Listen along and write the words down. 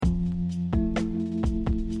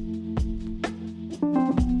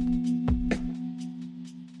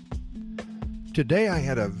Today I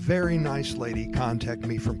had a very nice lady contact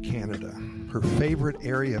me from Canada. Her favorite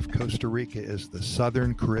area of Costa Rica is the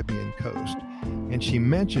southern Caribbean coast, and she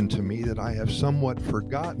mentioned to me that I have somewhat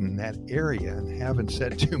forgotten that area and haven't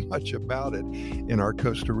said too much about it in our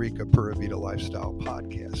Costa Rica Pura Vida Lifestyle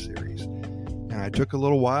podcast series. And I took a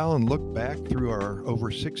little while and looked back through our over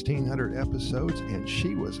 1,600 episodes, and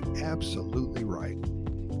she was absolutely right.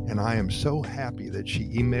 And I am so happy that she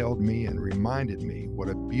emailed me and reminded me what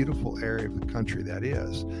a beautiful area of the country that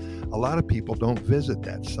is. A lot of people don't visit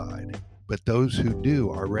that side, but those who do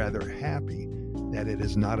are rather happy that it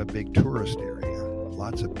is not a big tourist area.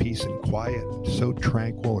 Lots of peace and quiet, so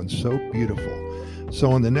tranquil and so beautiful.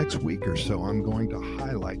 So in the next week or so, I'm going to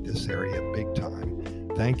highlight this area big time.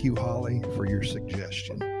 Thank you, Holly, for your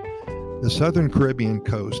suggestion. The southern Caribbean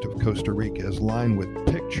coast of Costa Rica is lined with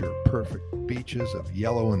picture-perfect beaches of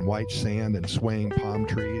yellow and white sand and swaying palm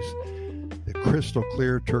trees. The crystal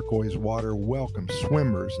clear turquoise water welcomes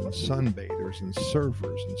swimmers and sunbathers and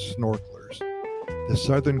surfers and snorkelers. The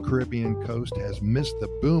southern Caribbean coast has missed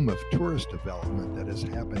the boom of tourist development that has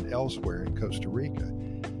happened elsewhere in Costa Rica,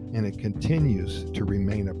 and it continues to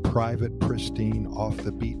remain a private, pristine,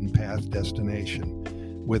 off-the-beaten-path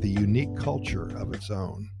destination with a unique culture of its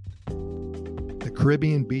own. The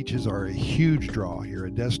Caribbean beaches are a huge draw here,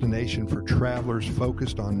 a destination for travelers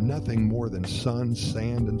focused on nothing more than sun,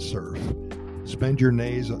 sand, and surf. Spend your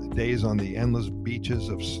days on the endless beaches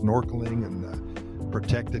of snorkeling and the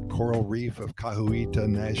protected coral reef of Cahuita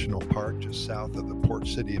National Park just south of the port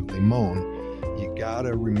city of Limon. You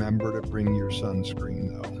gotta remember to bring your sunscreen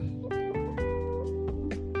though.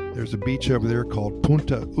 There's a beach over there called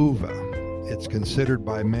Punta Uva. It's considered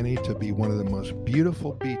by many to be one of the most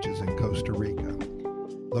beautiful beaches in Costa Rica.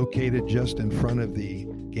 Located just in front of the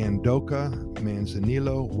Gandoca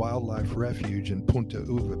Manzanillo Wildlife Refuge in Punta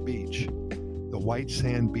Uva Beach. The white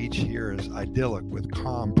sand beach here is idyllic with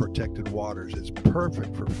calm, protected waters. It's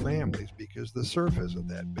perfect for families because the surf isn't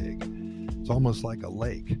that big. It's almost like a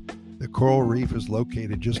lake. The coral reef is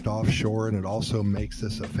located just offshore, and it also makes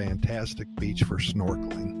this a fantastic beach for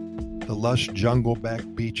snorkeling. The lush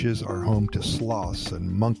jungle-backed beaches are home to sloths and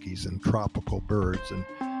monkeys and tropical birds and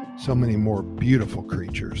so many more beautiful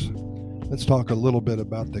creatures. Let's talk a little bit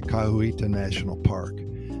about the Cahuita National Park.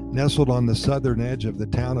 Nestled on the southern edge of the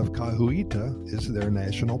town of Cahuita is their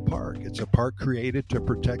national park. It's a park created to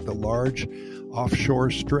protect a large offshore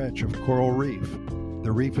stretch of coral reef.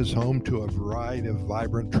 The reef is home to a variety of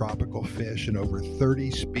vibrant tropical fish and over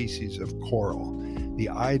 30 species of coral, the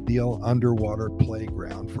ideal underwater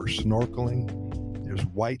playground for snorkeling. There's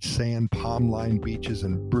white sand, palm-lined beaches,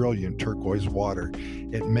 and brilliant turquoise water.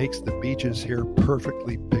 It makes the beaches here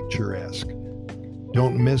perfectly picturesque.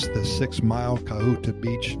 Don't miss the 6-mile Cahuita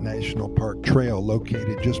Beach National Park Trail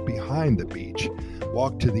located just behind the beach.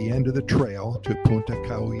 Walk to the end of the trail to Punta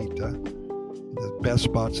Cahuita, the best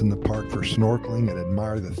spots in the park for snorkeling, and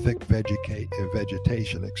admire the thick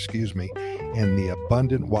vegetation, and the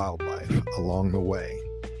abundant wildlife along the way.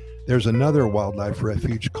 There's another wildlife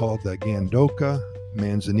refuge called the Gandoca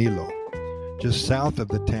Manzanillo. Just south of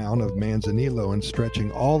the town of Manzanillo and stretching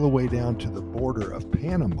all the way down to the border of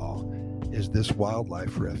Panama is this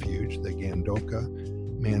wildlife refuge, the Gandoca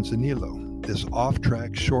Manzanillo. This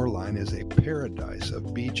off-track shoreline is a paradise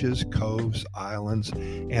of beaches, coves, islands,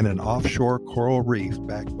 and an offshore coral reef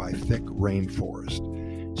backed by thick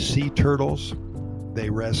rainforest. Sea turtles, they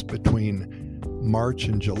rest between March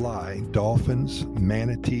and July. Dolphins,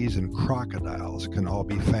 manatees, and crocodiles can all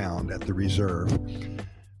be found at the reserve.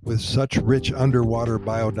 With such rich underwater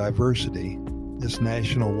biodiversity, this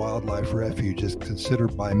National Wildlife Refuge is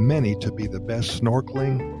considered by many to be the best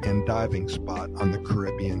snorkeling and diving spot on the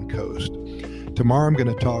Caribbean coast. Tomorrow I'm going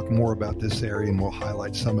to talk more about this area, and we'll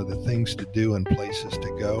highlight some of the things to do and places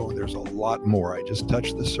to go. There's a lot more. I just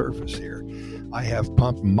touched the surface here. I have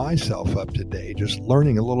pumped myself up today just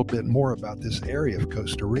learning a little bit more about this area of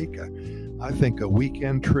Costa Rica. I think a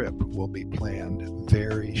weekend trip will be planned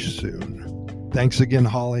very soon. Thanks again,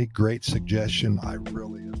 Holly. Great suggestion. I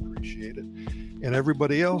really appreciate it. And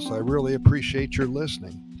everybody else, I really appreciate your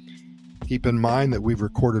listening. Keep in mind that we've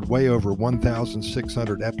recorded way over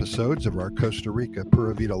 1,600 episodes of our Costa Rica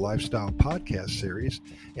Pura Vida Lifestyle podcast series,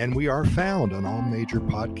 and we are found on all major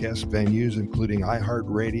podcast venues, including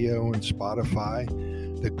iHeartRadio and Spotify,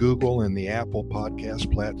 the Google and the Apple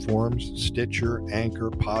podcast platforms, Stitcher, Anchor,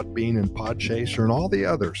 Podbean, and Podchaser, and all the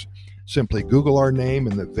others. Simply Google our name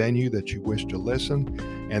and the venue that you wish to listen,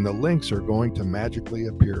 and the links are going to magically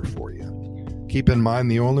appear for you. Keep in mind,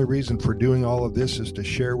 the only reason for doing all of this is to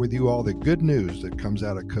share with you all the good news that comes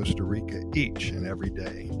out of Costa Rica each and every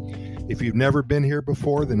day. If you've never been here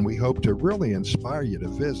before, then we hope to really inspire you to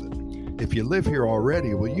visit. If you live here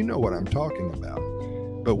already, well, you know what I'm talking about.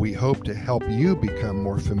 But we hope to help you become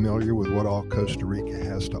more familiar with what all Costa Rica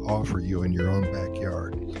has to offer you in your own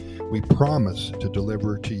backyard. We promise to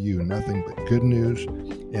deliver to you nothing but good news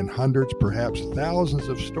and hundreds, perhaps thousands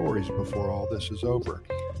of stories before all this is over,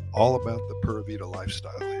 all about the Pura Vida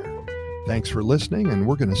lifestyle here. Thanks for listening, and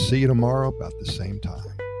we're going to see you tomorrow about the same time.